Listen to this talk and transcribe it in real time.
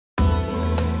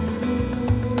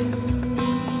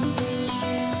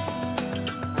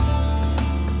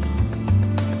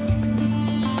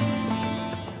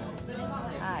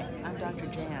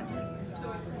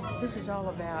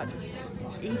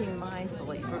eating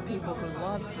mindfully for people who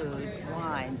love food,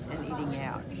 wine, and eating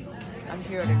out. I'm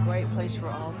here at a great place for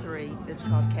all three. It's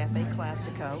called Caffe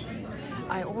Classico.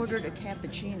 I ordered a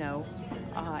cappuccino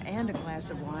and a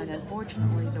glass of wine.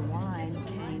 Unfortunately, the wine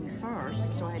came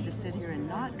first, so I had to sit here and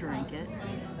not drink it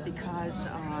because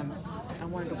I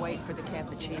wanted to wait for the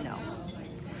cappuccino.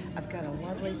 I've got a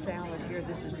lovely salad here.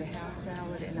 This is the house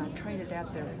salad, and I've traded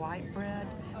out their white bread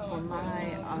for my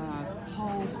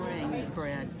whole grain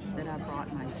bread that I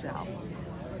brought myself.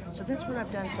 So that's what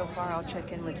I've done so far. I'll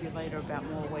check in with you later about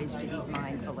more ways to eat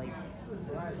mindfully.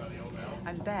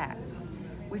 I'm back.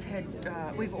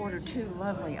 We've ordered two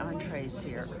lovely entrees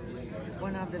here.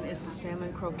 One of them is the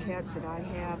salmon croquettes that I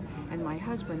have, and my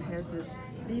husband has this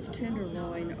beef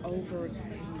tenderloin over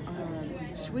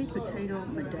sweet potato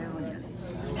medallions.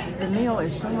 The meal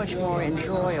is so much more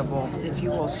enjoyable if you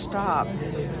will stop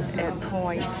at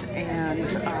points and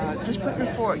just put your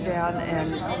fork down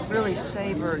and really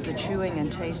savor the chewing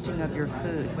and tasting of your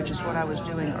food, which is what I was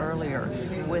doing earlier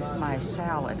with my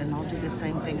salad, and I'll do the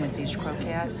same thing with these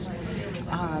croquettes.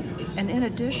 And in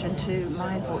addition to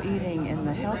mindful eating and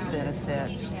the health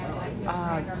benefits,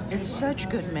 it's such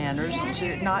good manners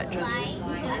to not just,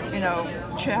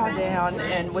 chow down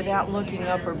and without looking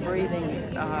up or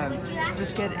breathing,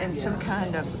 just get in some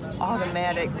kind of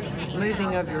automatic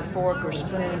moving of your fork or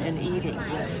spoon and eating.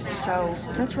 So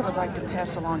that's what I'd like to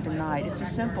pass along tonight. It's a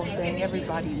simple thing,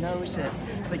 everybody knows it,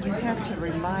 but you have to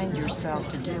remind yourself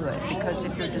to do it, because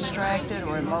if you're distracted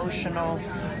or emotional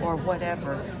or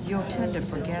whatever, you'll tend to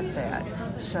forget that.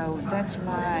 So that's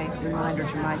my reminder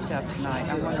to myself tonight.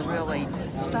 I want to really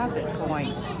stop at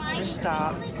points, just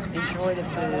stop, enjoy the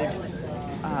food,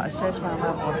 assess my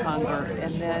level of hunger,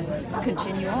 and then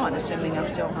continue on, assuming I'm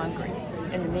still hungry.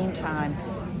 In the meantime,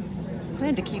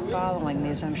 plan to keep following me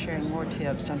as I'm sharing more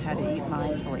tips on how to eat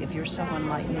mindfully if you're someone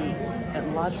like me that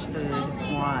loves food,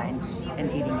 wine, and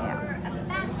eating out.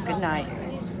 Good night.